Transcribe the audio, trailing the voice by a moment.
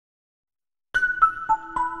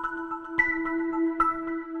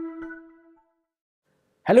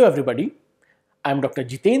Hello everybody, I am Dr.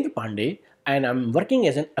 Jeetendra Pande and I am working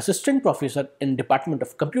as an assistant professor in Department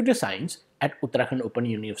of Computer Science at Uttarakhand Open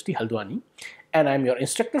University, Haldwani, and I am your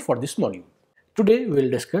instructor for this module. Today we will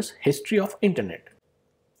discuss history of internet.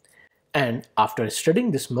 And after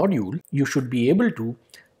studying this module, you should be able to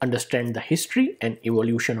understand the history and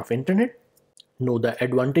evolution of internet, know the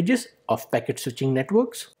advantages of packet switching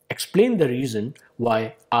networks, explain the reason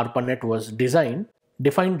why ARPANET was designed,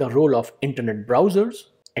 define the role of internet browsers,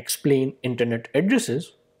 explain internet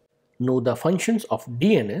addresses, know the functions of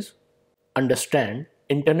DNS, understand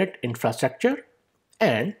internet infrastructure,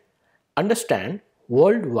 and understand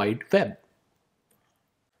World Wide Web.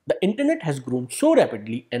 The internet has grown so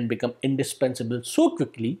rapidly and become indispensable so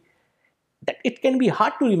quickly that it can be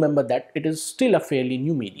hard to remember that it is still a fairly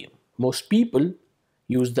new medium. Most people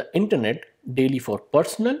use the internet daily for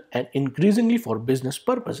personal and increasingly for business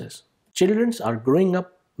purposes. Children are growing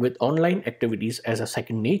up with online activities as a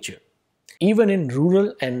second nature. Even in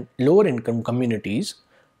rural and lower income communities,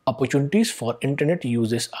 opportunities for internet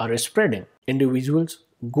uses are spreading. Individuals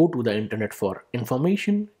go to the internet for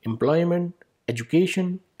information, employment,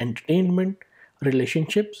 education, entertainment,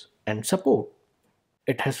 relationships, and support.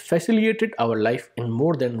 It has facilitated our life in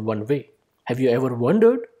more than one way. Have you ever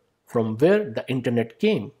wondered from where the internet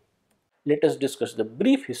came? Let us discuss the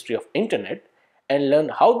brief history of internet and learn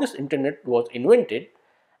how this internet was invented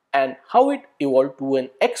and how it evolved to an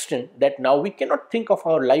extent that now we cannot think of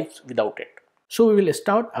our lives without it. So we will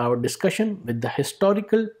start our discussion with the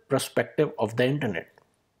historical perspective of the internet.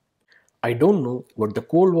 I don't know what the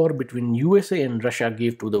Cold War between USA and Russia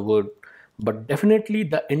gave to the world, but definitely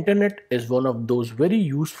the internet is one of those very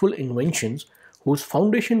useful inventions whose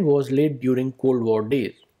foundation was laid during Cold War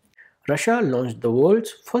days. Russia launched the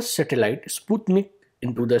world's first satellite Sputnik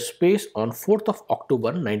into the space on 4th of October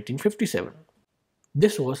 1957.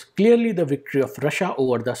 This was clearly the victory of Russia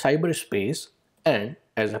over the cyberspace, and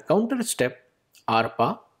as a counter step,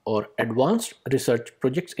 ARPA or Advanced Research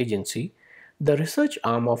Projects Agency, the research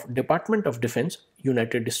arm of Department of Defense,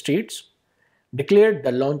 United States, declared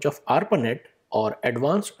the launch of ARPANET or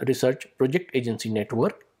Advanced Research Project Agency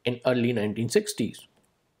Network in early 1960s.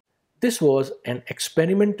 This was an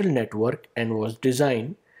experimental network and was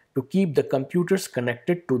designed to keep the computers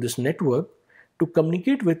connected to this network to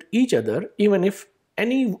communicate with each other even if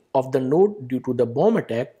any of the node due to the bomb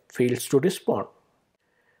attack fails to respond.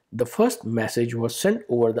 The first message was sent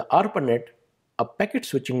over the ARPANET, a packet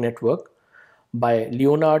switching network, by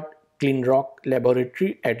Leonard Kleinrock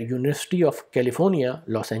Laboratory at University of California,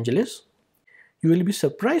 Los Angeles. You will be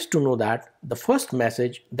surprised to know that the first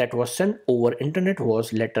message that was sent over internet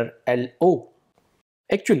was letter LO.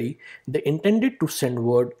 Actually, they intended to send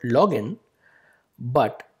word login,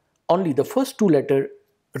 but only the first two letters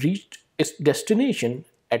reached its destination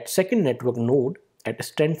at second network node at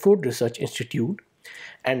Stanford Research Institute,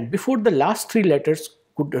 and before the last three letters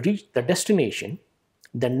could reach the destination,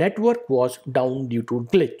 the network was down due to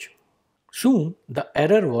glitch. Soon, the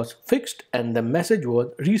error was fixed and the message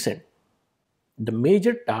was resent. The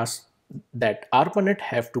major task that ARPANET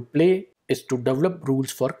have to play is to develop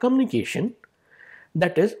rules for communication,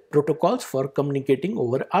 that is, protocols for communicating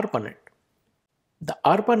over ARPANET. The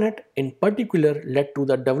ARPANET in particular led to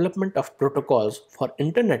the development of protocols for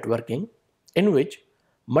internetworking in which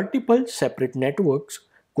multiple separate networks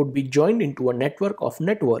could be joined into a network of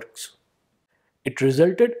networks. It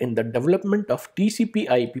resulted in the development of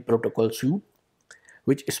TCP/IP protocol suite,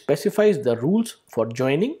 which specifies the rules for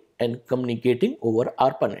joining and communicating over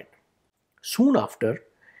ARPANET. Soon after,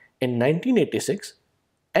 in 1986,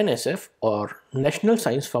 NSF or National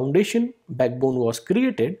Science Foundation backbone was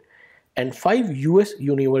created and 5 US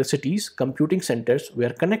universities computing centers were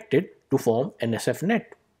connected to form NSFNet.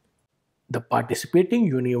 The participating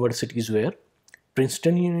universities were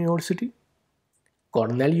Princeton University,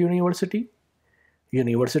 Cornell University,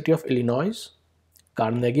 University of Illinois,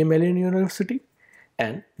 Carnegie Mellon University,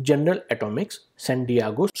 and General Atomics San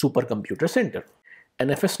Diego Supercomputer Center.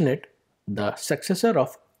 NFSNet, the successor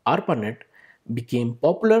of ARPANET, became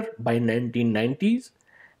popular by 1990s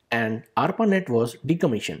and ARPANET was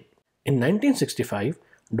decommissioned. In 1965,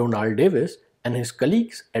 Donald Davis and his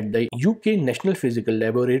colleagues at the UK National Physical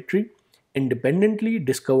Laboratory independently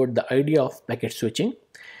discovered the idea of packet switching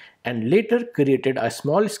and later created a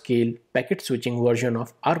small-scale packet switching version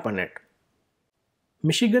of ARPANET.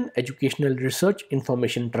 Michigan Educational Research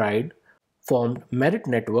Information Triad formed Merit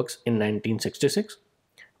Networks in 1966,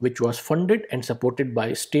 which was funded and supported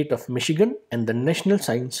by State of Michigan and the National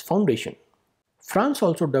Science Foundation. France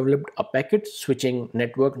also developed a packet switching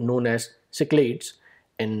network known as Cyclades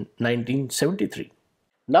in 1973.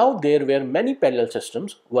 Now there were many parallel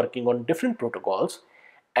systems working on different protocols,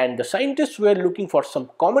 and the scientists were looking for some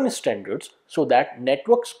common standards so that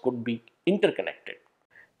networks could be interconnected.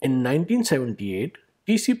 In 1978,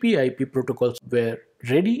 TCP/IP protocols were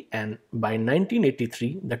ready, and by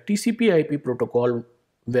 1983, the TCP/IP protocol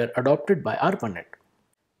were adopted by ARPANET.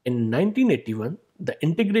 In 1981, the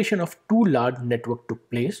integration of two large networks took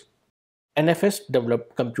place. NFS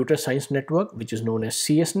developed Computer Science Network, which is known as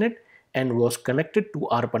CSNet, and was connected to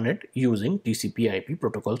ARPANET using TCP/IP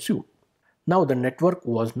protocol suite. Now, the network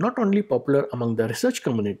was not only popular among the research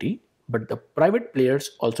community, but the private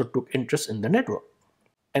players also took interest in the network.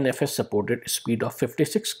 NFS supported a speed of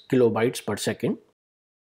 56 kilobytes per second.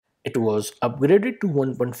 It was upgraded to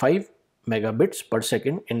 1.5 megabits per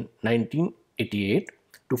second in 1988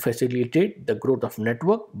 to facilitate the growth of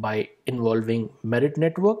network by involving Merit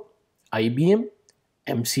Network, IBM,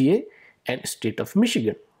 MCA, and State of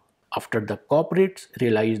Michigan. After the corporates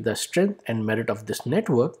realized the strength and merit of this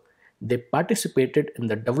network, they participated in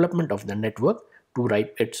the development of the network to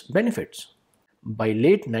reap its benefits. By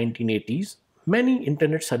late 1980s, many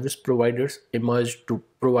internet service providers emerged to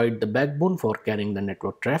provide the backbone for carrying the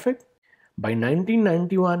network traffic. By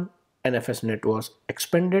 1991, NFS net was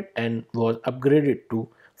expanded and was upgraded to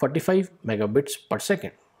 45 megabits per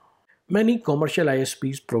second. Many commercial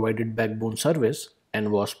ISPs provided backbone service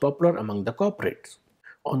and was popular among the corporates.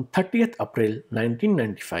 On 30th April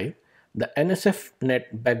 1995, the NSF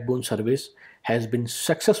net backbone service has been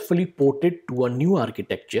successfully ported to a new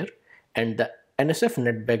architecture, and the NSF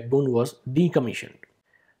net backbone was decommissioned.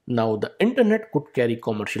 Now the internet could carry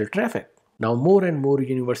commercial traffic. Now more and more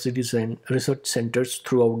universities and research centers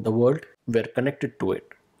throughout the world were connected to it.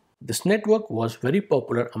 This network was very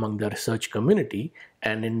popular among the research community,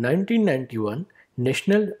 and in 1991,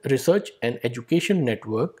 National Research and Education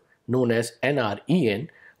Network, known as NREN,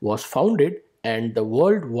 was founded and the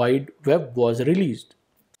World Wide Web was released.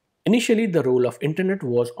 Initially, the role of internet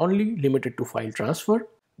was only limited to file transfer.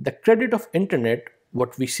 The credit of internet,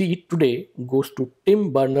 what we see today, goes to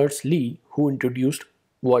Tim Berners-Lee, who introduced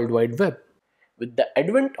World Wide Web. With the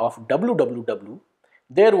advent of WWW,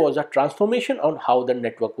 there was a transformation on how the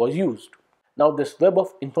network was used. Now this web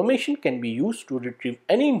of information can be used to retrieve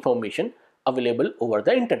any information available over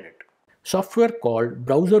the internet. Software called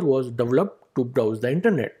browser was developed to browse the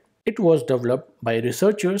internet. It was developed by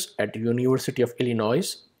researchers at the University of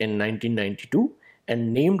Illinois in 1992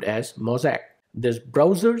 and named as Mosaic. These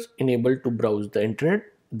browsers enable to browse the internet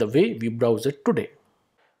the way we browse it today.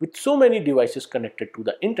 With so many devices connected to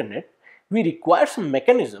the internet, we require some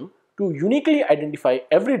mechanism to uniquely identify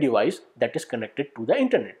every device that is connected to the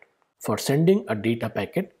internet. For sending a data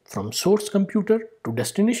packet from source computer to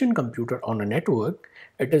destination computer on a network,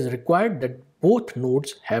 it is required that both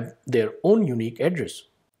nodes have their own unique address.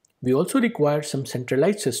 We also require some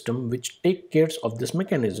centralized system which take care of this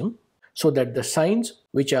mechanism so that the signs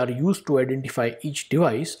which are used to identify each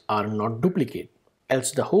device are not duplicate,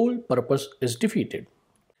 else the whole purpose is defeated.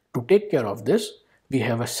 To take care of this, we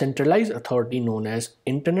have a centralized authority known as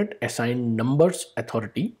Internet Assigned Numbers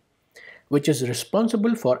Authority, which is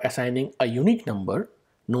responsible for assigning a unique number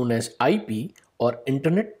known as IP or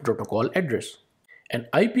Internet Protocol Address. An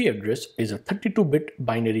IP address is a 32-bit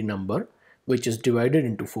binary number which is divided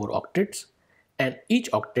into 4 octets, and each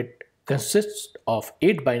octet consists of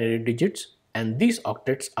 8 binary digits, and these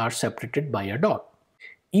octets are separated by a dot.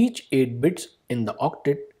 Each 8 bits in the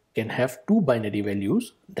octet can have 2 binary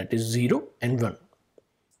values, that is 0 and 1.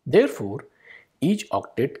 Therefore, each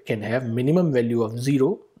octet can have minimum value of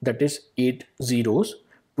 0, that is 8 zeros,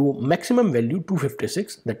 to maximum value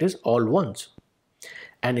 256, that is all ones.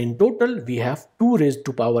 And in total, we have 2 raised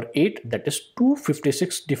to power 8, that is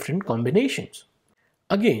 256 different combinations.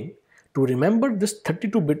 Again, to remember this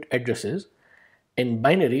 32-bit addresses in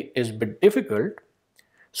binary is a bit difficult.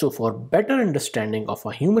 So for better understanding of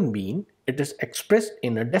a human being, it is expressed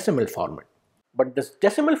in a decimal format. But this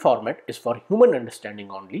decimal format is for human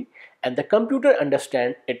understanding only, and the computer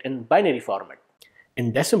understands it in binary format.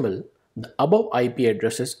 In decimal, the above IP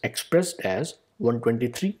address is expressed as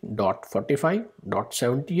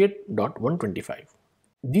 123.45.78.125.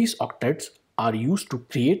 These octets are used to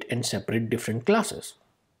create and separate different classes.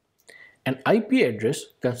 An IP address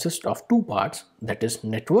consists of 2 parts, that is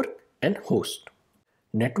network and host.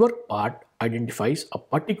 Network part identifies a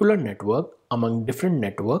particular network among different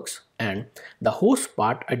networks, and the host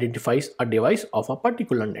part identifies a device of a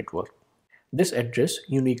particular network. This address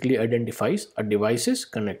uniquely identifies a devices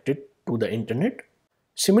connected to the internet,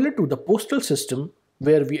 similar to the postal system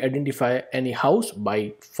where we identify any house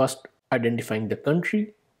by first identifying the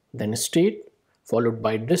country, then state, followed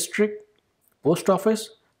by district, post office,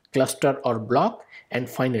 cluster or block, and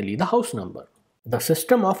finally the house number. The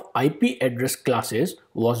system of IP address classes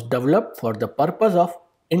was developed for the purpose of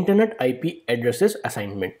Internet IP addresses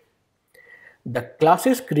assignment. The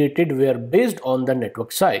classes created were based on the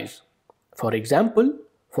network size. For example,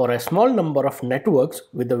 for a small number of networks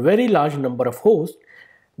with a very large number of hosts,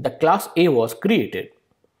 the class A was created.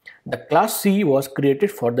 The class C was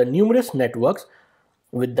created for the numerous networks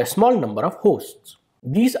with the small number of hosts.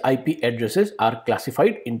 These IP addresses are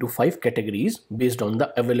classified into 5 categories based on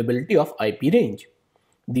the availability of IP range.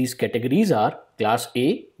 These categories are class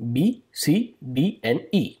A, B, C, D, and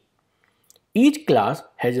E. Each class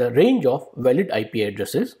has a range of valid IP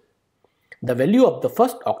addresses. The value of the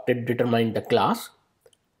first octet determines the class.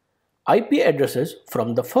 IP addresses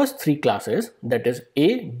from the first 3 classes, that is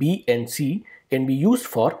A, B, and C, can be used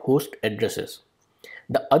for host addresses.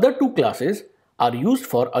 The other 2 classes are used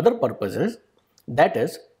for other purposes, that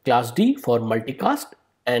is class D for multicast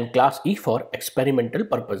and class E for experimental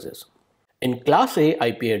purposes. In class A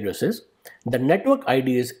IP addresses, the network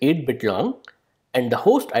ID is 8-bit long and the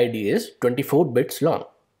host ID is 24 bits long.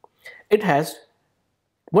 It has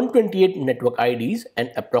 128 network IDs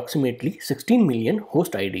and approximately 16 million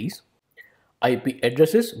host IDs. IP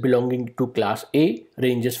addresses belonging to class A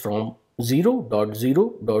ranges from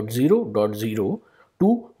 0.0.0.0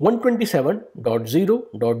 to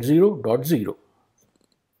 127.0.0.0.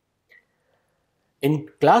 In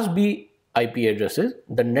class B IP addresses,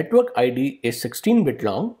 the network ID is 16-bit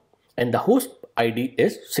long and the host ID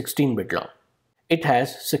is 16-bit long. It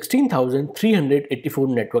has 16,384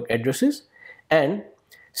 network addresses and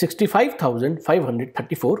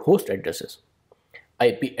 65,534 host addresses.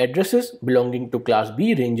 IP addresses belonging to class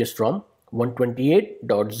B ranges from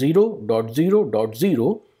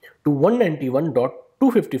 128.0.0.0 to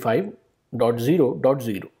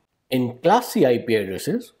 191.255.0.0. In class C IP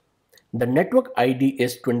addresses, the network ID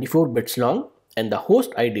is 24 bits long and the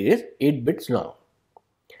host ID is 8 bits long.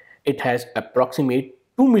 It has approximate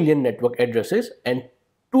 2 million network addresses and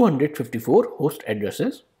 254 host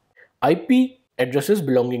addresses. IP addresses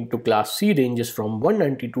belonging to class C ranges from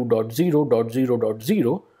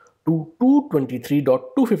 192.0.0.0 to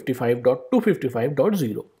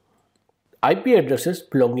 223.255.255.0. IP addresses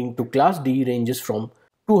belonging to class D ranges from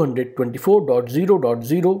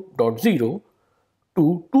 224.0.0.0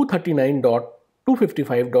 to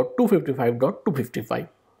 239.255.255.255,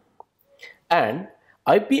 and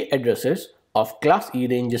IP addresses of class E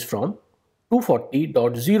ranges from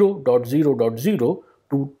 240.0.0.0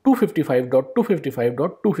 to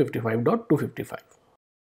 255.255.255.255.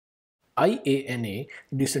 IANA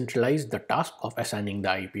decentralized the task of assigning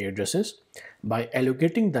the IP addresses by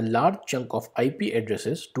allocating the large chunk of IP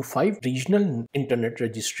addresses to 5 regional internet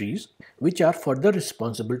registries, which are further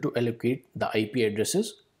responsible to allocate the IP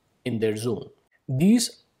addresses in their zone.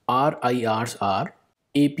 These RIRs are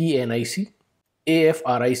APNIC,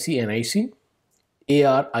 AFRIC-NIC,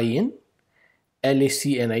 ARIN,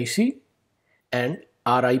 LAC-NIC, and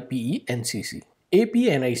RIPE-NCC.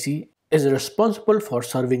 APNIC is responsible for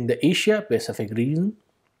serving the Asia-Pacific region.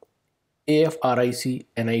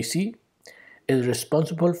 AFRIC-NIC is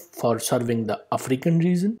responsible for serving the African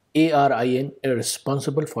region. ARIN is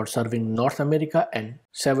responsible for serving North America and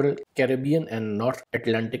several Caribbean and North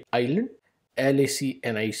Atlantic islands.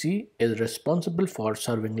 LAC-NIC is responsible for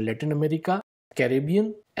serving Latin America,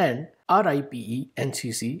 Caribbean, and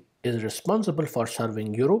RIPE-NCC is responsible for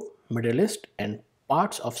serving Europe, Middle East, and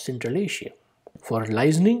parts of Central Asia. For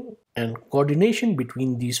liaising and coordination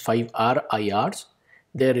between these 5 RIRs,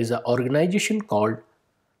 there is an organization called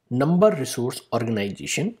Number Resource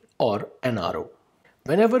Organization, or NRO.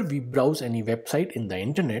 Whenever we browse any website in the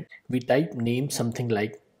internet, we type name something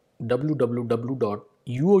like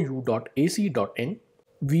www.uou.ac.in.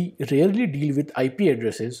 We rarely deal with IP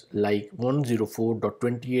addresses like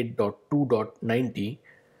 104.28.2.90,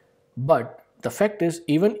 but the fact is,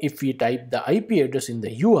 even if we type the IP address in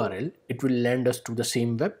the URL, it will land us to the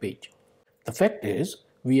same web page. The fact is,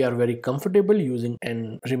 we are very comfortable using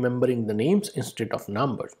and remembering the names instead of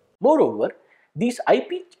numbers. Moreover, these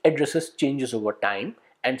IP addresses changes over time,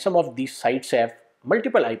 and some of these sites have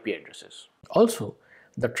multiple IP addresses. Also,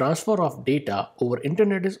 the transfer of data over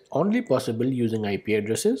internet is only possible using IP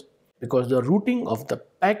addresses because the routing of the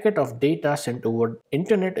packet of data sent over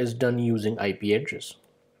internet is done using IP address.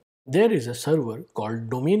 There is a server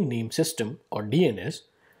called Domain Name System, or DNS,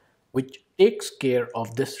 which takes care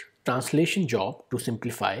of this translation job to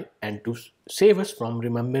simplify and to save us from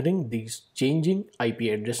remembering these changing IP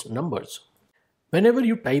address numbers. Whenever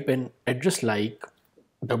you type an address like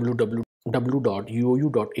www.uou.ac.in,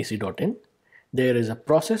 there is a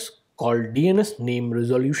process called DNS name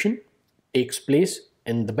resolution takes place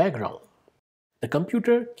in the background. The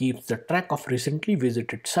computer keeps the track of recently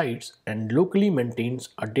visited sites and locally maintains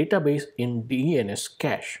a database in DNS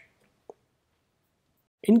cache.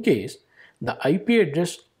 In case the IP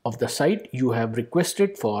address of the site you have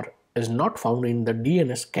requested for is not found in the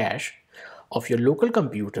DNS cache of your local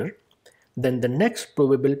computer, then the next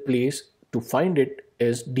probable place to find it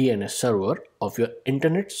is DNS server of your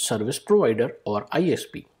Internet Service Provider or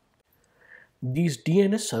ISP. These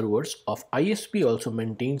DNS servers of ISP also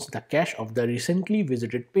maintains the cache of the recently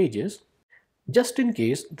visited pages. Just in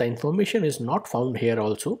case the information is not found here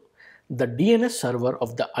also, the DNS server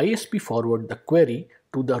of the ISP forward the query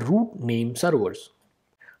to the root name servers.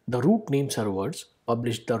 The root name servers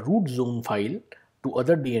publish the root zone file to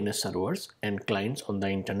other DNS servers and clients on the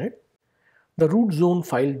internet. The root zone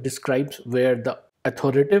file describes where the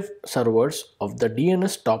authoritative servers of the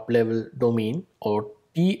DNS top level domain or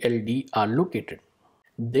TLD are located.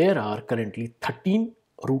 There are currently 13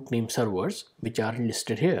 root name servers which are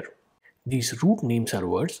listed here. These root name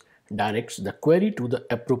servers directs the query to the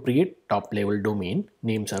appropriate top level domain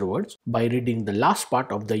name servers by reading the last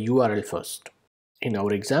part of the URL first. In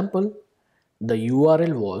our example, the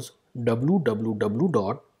URL was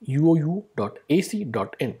www.uou.ac.in.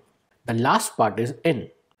 The last part is in.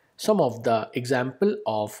 Some of the example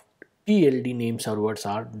of TLD name servers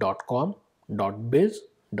are .com, .biz,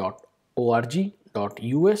 .org,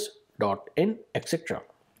 .us, .in, etc.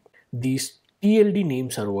 These TLD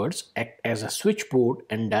name servers act as a switchboard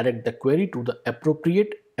and direct the query to the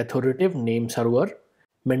appropriate authoritative name server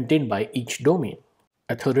maintained by each domain.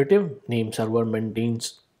 Authoritative name server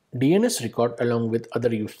maintains DNS record along with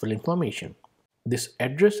other useful information. This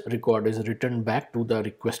address record is returned back to the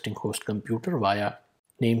requesting host computer via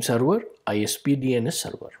name server, ISP DNS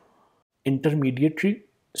server. Intermediary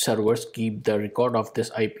servers keep the record of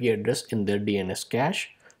this IP address in their DNS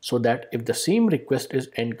cache so that if the same request is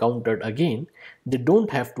encountered again, they don't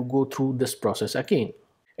have to go through this process again.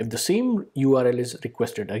 If the same URL is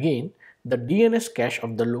requested again, the DNS cache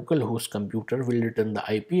of the local host computer will return the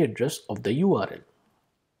IP address of the URL.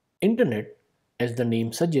 Internet, as the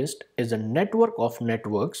name suggests, is a network of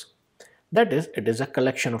networks. That is, it is a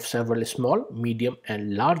collection of several small, medium,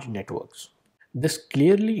 and large networks. This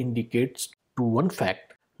clearly indicates to one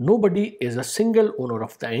fact: nobody is a single owner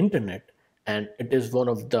of the internet, and it is one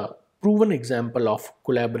of the proven example of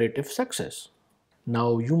collaborative success.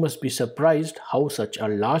 Now you must be surprised how such a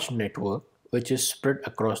large network, which is spread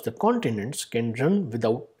across the continents, can run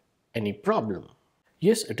without any problem.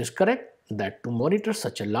 Yes, it is correct that to monitor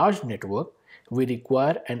such a large network, we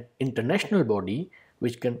require an international body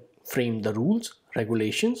which can frame the rules,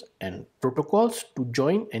 regulations, and protocols to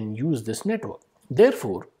join and use this network.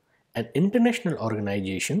 Therefore, an international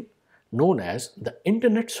organization known as the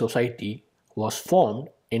Internet Society was formed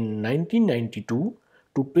in 1992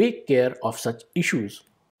 to take care of such issues.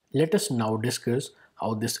 Let us now discuss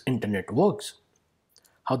how this internet works.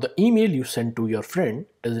 How the email you send to your friend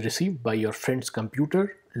is received by your friend's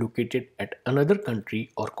computer located at another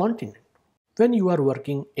country or continent. When you are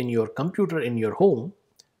working in your computer in your home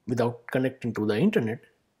without connecting to the internet,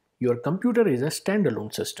 your computer is a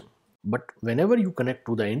standalone system. But whenever you connect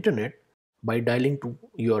to the internet by dialing to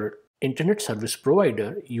your internet service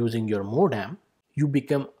provider using your modem, you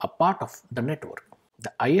become a part of the network.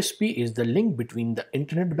 The ISP is the link between the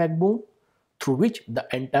internet backbone through which the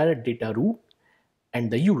entire data route and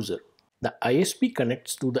the user. The ISP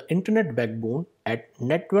connects to the internet backbone at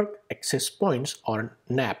network access points or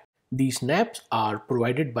NAP. These NAPs are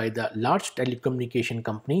provided by the large telecommunication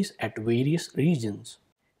companies at various regions.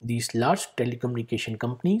 These large telecommunication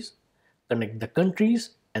companies connect the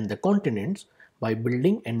countries and the continents by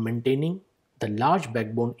building and maintaining the large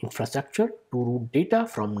backbone infrastructure to route data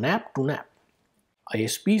from NAP to NAP.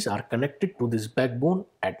 ISPs are connected to this backbone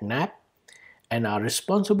at NAP and are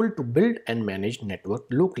responsible to build and manage network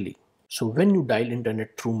locally. So when you dial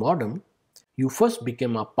internet through modem, you first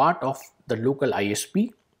become a part of the local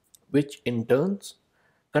ISP, which in turn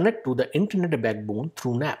connect to the internet backbone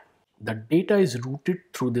through NAP. The data is routed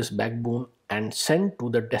through this backbone and sent to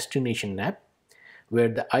the destination NAP, where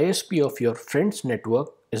the ISP of your friend's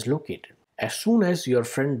network is located. As soon as your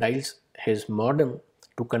friend dials his modem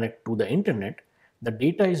to connect to the internet, the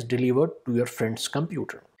data is delivered to your friend's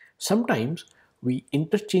computer. Sometimes we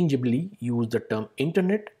interchangeably use the term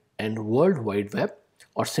internet and World Wide Web,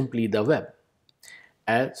 or simply the web,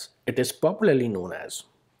 as it is popularly known as.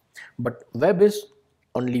 But web is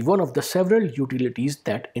only one of the several utilities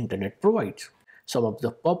that internet provides. Some of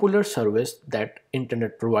the popular service that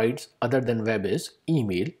internet provides other than web is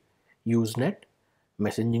email, Usenet,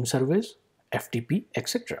 messaging service, FTP,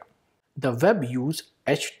 etc. The web use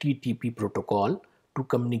HTTP protocol to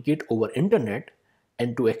communicate over internet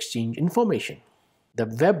and to exchange information. The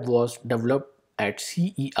web was developed at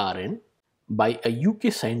CERN by a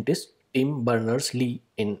UK scientist Tim Berners-Lee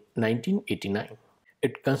in 1989.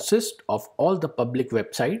 It consists of all the public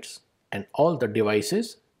websites and all the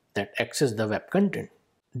devices that access the web content.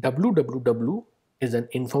 WWW is an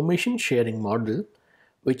information sharing model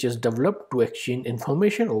which is developed to exchange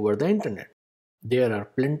information over the internet. There are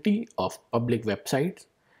plenty of public websites,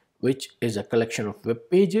 which is a collection of web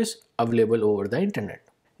pages available over the internet.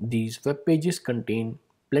 These web pages contain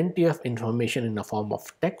plenty of information in the form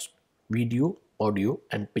of text, video, audio,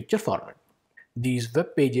 and picture format. These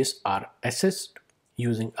web pages are accessed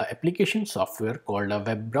using an application software called a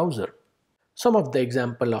web browser. Some of the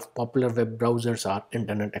examples of popular web browsers are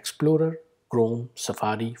Internet Explorer, Chrome,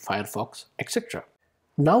 Safari, Firefox, etc.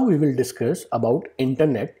 Now we will discuss about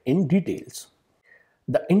Internet in details.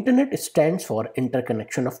 The Internet stands for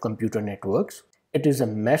interconnection of computer networks. It is a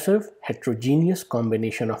massive heterogeneous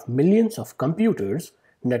combination of millions of computers,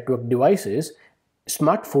 network devices,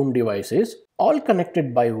 smartphone devices, all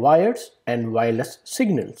connected by wires and wireless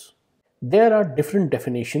signals. There are different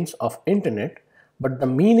definitions of Internet, but the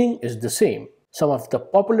meaning is the same. Some of the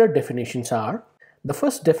popular definitions are: the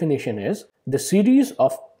first definition is the series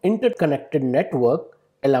of interconnected network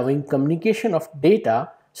allowing communication of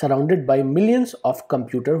data surrounded by millions of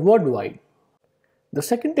computers worldwide. The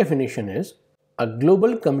second definition is a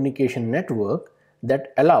global communication network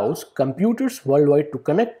that allows computers worldwide to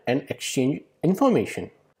connect and exchange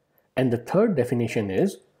information. And the third definition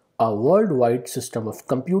is a worldwide system of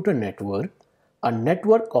computer network, a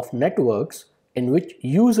network of networks in which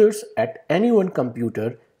users at any one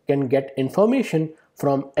computer can get information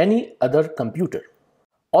from any other computer.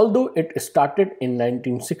 Although it started in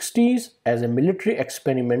 1960s as a military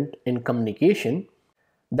experiment in communication,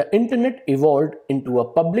 the Internet evolved into a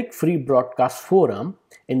public free broadcast forum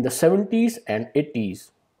in the 70s and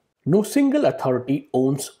 80s. No single authority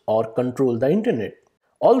owns or controls the Internet,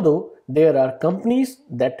 although there are companies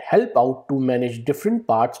that help out to manage different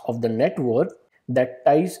parts of the network that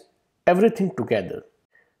ties everything together.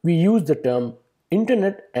 We use the term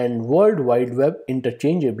Internet and World Wide Web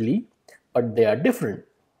interchangeably, but they are different.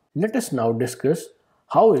 Let us now discuss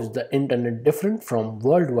how is the Internet different from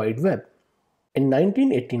World Wide Web. In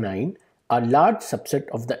 1989, a large subset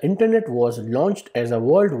of the Internet was launched as a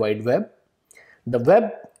World Wide Web. The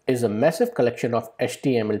web is a massive collection of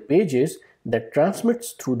HTML pages that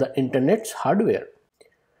transmits through the Internet's hardware.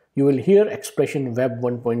 You will hear expression Web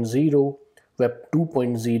 1.0, Web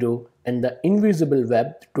 2.0, and the invisible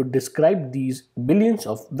web to describe these billions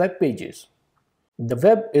of web pages. The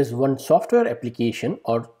web is one software application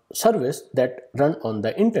or service that run on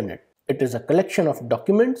the Internet. It is a collection of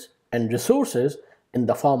documents and resources in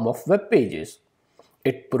the form of web pages.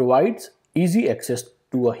 It provides easy access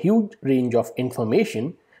to a huge range of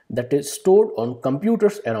information that is stored on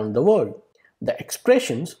computers around the world. The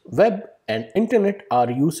expressions web and Internet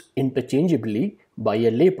are used interchangeably by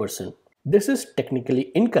a layperson. This is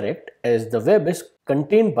technically incorrect as the web is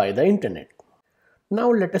contained by the Internet.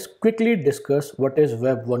 Now let us quickly discuss what is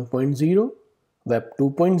Web 1.0, Web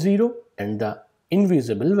 2.0 and the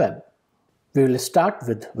invisible web. We will start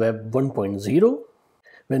with Web 1.0.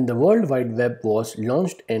 When the World Wide Web was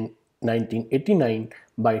launched in 1989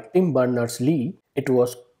 by Tim Berners-Lee, it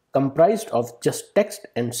was comprised of just text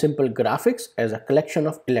and simple graphics as a collection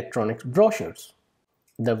of electronic brochures.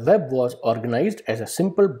 The web was organized as a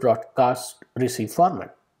simple broadcast receive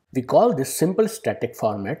format. We call this simple static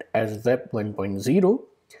format as Web 1.0.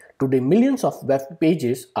 Today, millions of web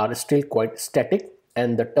pages are still quite static,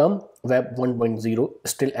 and the term Web 1.0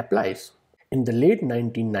 still applies. In the late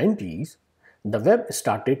 1990s, the web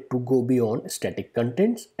started to go beyond static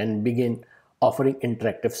contents and began offering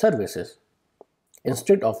interactive services.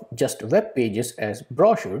 Instead of just web pages as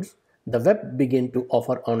brochures, the web began to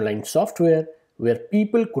offer online software where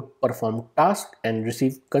people could perform tasks and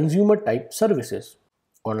receive consumer-type services.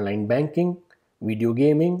 Online banking, video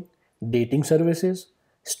gaming, dating services,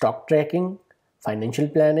 stock tracking, financial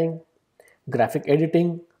planning, graphic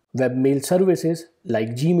editing, webmail services like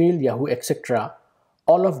Gmail, Yahoo, etc.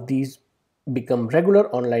 All of these become regular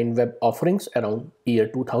online web offerings around year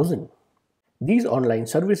 2000. These online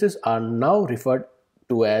services are now referred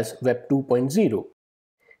to as Web 2.0.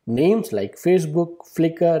 Names like Facebook,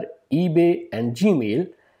 Flickr, eBay, and Gmail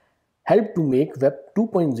help to make Web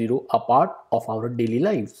 2.0 a part of our daily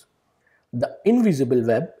lives. The invisible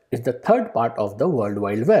web is the third part of the World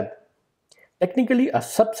Wide Web. Technically a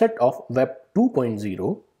subset of Web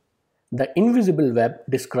 2.0, the invisible web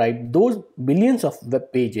describes those billions of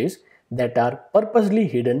web pages that are purposely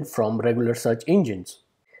hidden from regular search engines.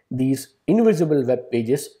 These invisible web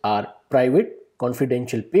pages are private,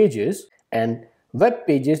 confidential pages and web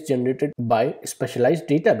pages generated by specialized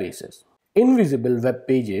databases. Invisible web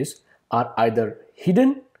pages are either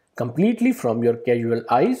hidden completely from your casual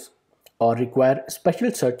eyes or require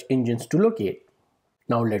special search engines to locate.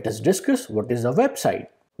 Now let us discuss what is a website.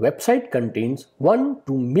 Website contains 1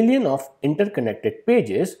 to million of interconnected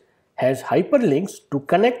pages, has hyperlinks to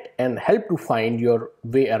connect and help to find your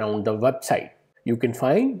way around the website. You can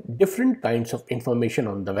find different kinds of information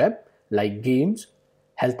on the web like games,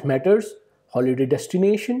 health matters, holiday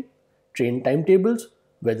destination, train timetables,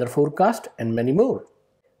 weather forecast and many more.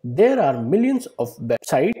 There are millions of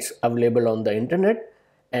websites available on the internet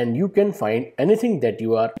and you can find anything that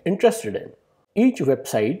you are interested in. Each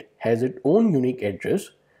website has its own unique address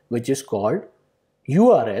which is called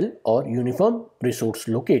URL or Uniform Resource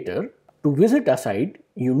Locator. To visit a site,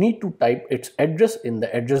 you need to type its address in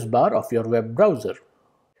the address bar of your web browser.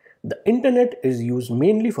 The internet is used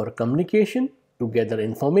mainly for communication, to gather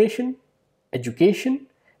information, education,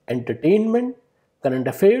 entertainment, current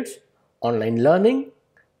affairs, online learning,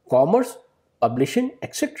 commerce, publishing,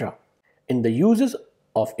 etc. In the uses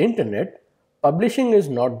of internet, publishing is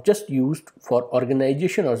not just used for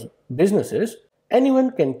organization or businesses.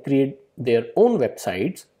 Anyone can create their own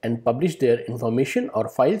websites and publish their information or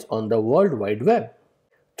files on the World Wide Web.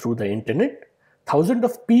 Through the internet, thousands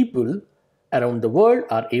of people around the world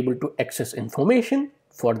are able to access information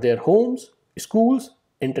for their homes, schools,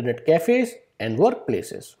 internet cafes, and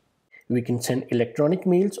workplaces. We can send electronic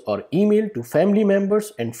mails or email to family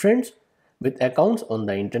members and friends with accounts on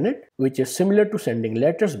the internet, which is similar to sending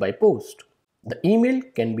letters by post. The email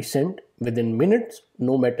can be sent within minutes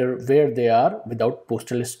no matter where they are without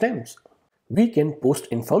postal stamps. We can post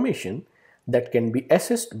information that can be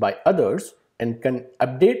accessed by others and can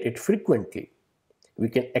update it frequently. We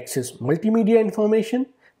can access multimedia information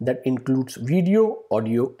that includes video,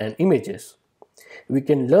 audio, and images. We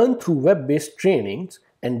can learn through web-based trainings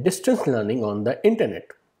and distance learning on the internet.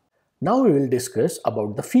 Now we will discuss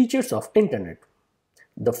about the features of internet.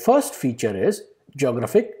 The first feature is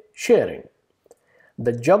geographic sharing.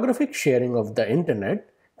 The geographic sharing of the internet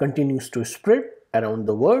continues to spread around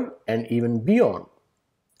the world and even beyond.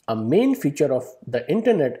 A main feature of the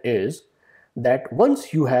internet is that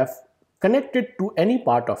once you have connected to any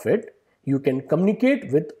part of it, you can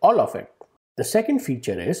communicate with all of it. The second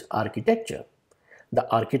feature is architecture. The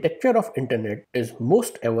architecture of internet is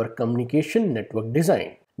most ever communication network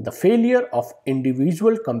design. The failure of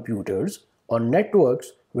individual computers or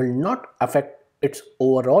networks will not affect its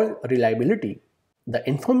overall reliability. The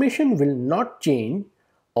information will not change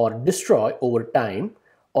or destroy over time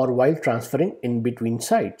or while transferring in between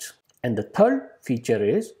sites. And the third feature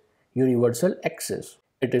is universal access.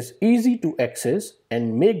 It is easy to access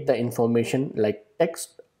and make the information like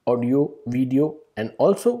text, audio, video, and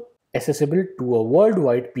also accessible to a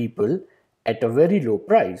worldwide people at a very low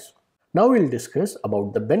price. Now we'll discuss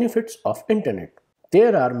about the benefits of internet.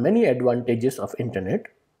 There are many advantages of internet,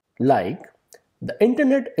 like the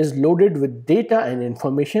internet is loaded with data and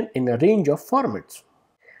information in a range of formats.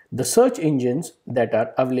 The search engines that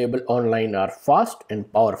are available online are fast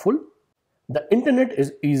and powerful. The internet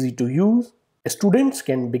is easy to use. Students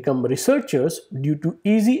can become researchers due to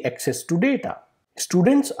easy access to data.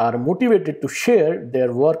 Students are motivated to share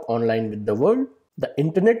their work online with the world. The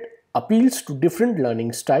internet appeals to different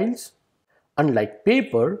learning styles. Unlike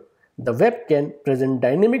paper, the web can present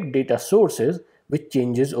dynamic data sources which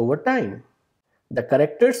changes over time. The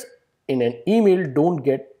characters in an email don't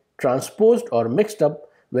get transposed or mixed up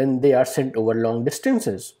when they are sent over long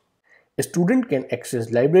distances. A student can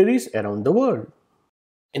access libraries around the world.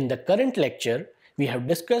 In the current lecture, we have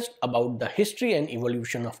discussed about the history and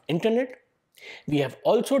evolution of internet. We have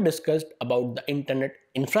also discussed about the internet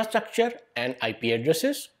infrastructure and IP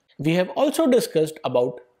addresses. We have also discussed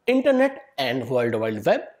about internet and World Wide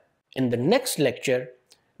Web. In the next lecture,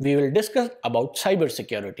 we will discuss about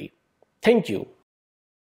cybersecurity. Thank you.